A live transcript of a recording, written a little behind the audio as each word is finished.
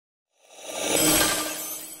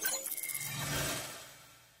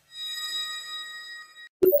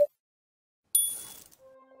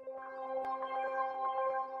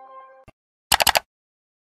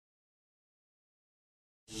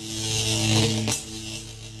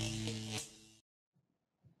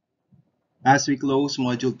As we close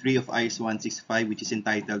Module 3 of IS165, which is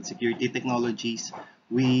entitled Security Technologies,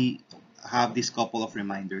 we have this couple of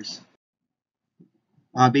reminders.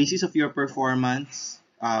 Basis of your performance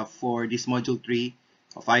for this Module 3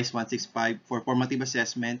 of IS165 for formative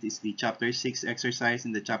assessment is the Chapter 6 exercise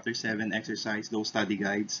and the Chapter 7 exercise, those study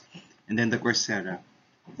guides, and then the Coursera.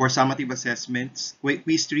 For summative assessments,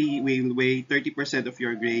 Quiz 3 will weigh 30% of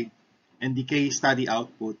your grade, and the case study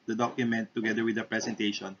output, the document together with the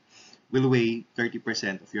presentation, will weigh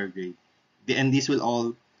 30% of your grade. And this will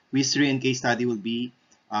all, Quiz 3 and case study will be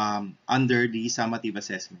under the summative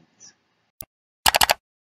assessments.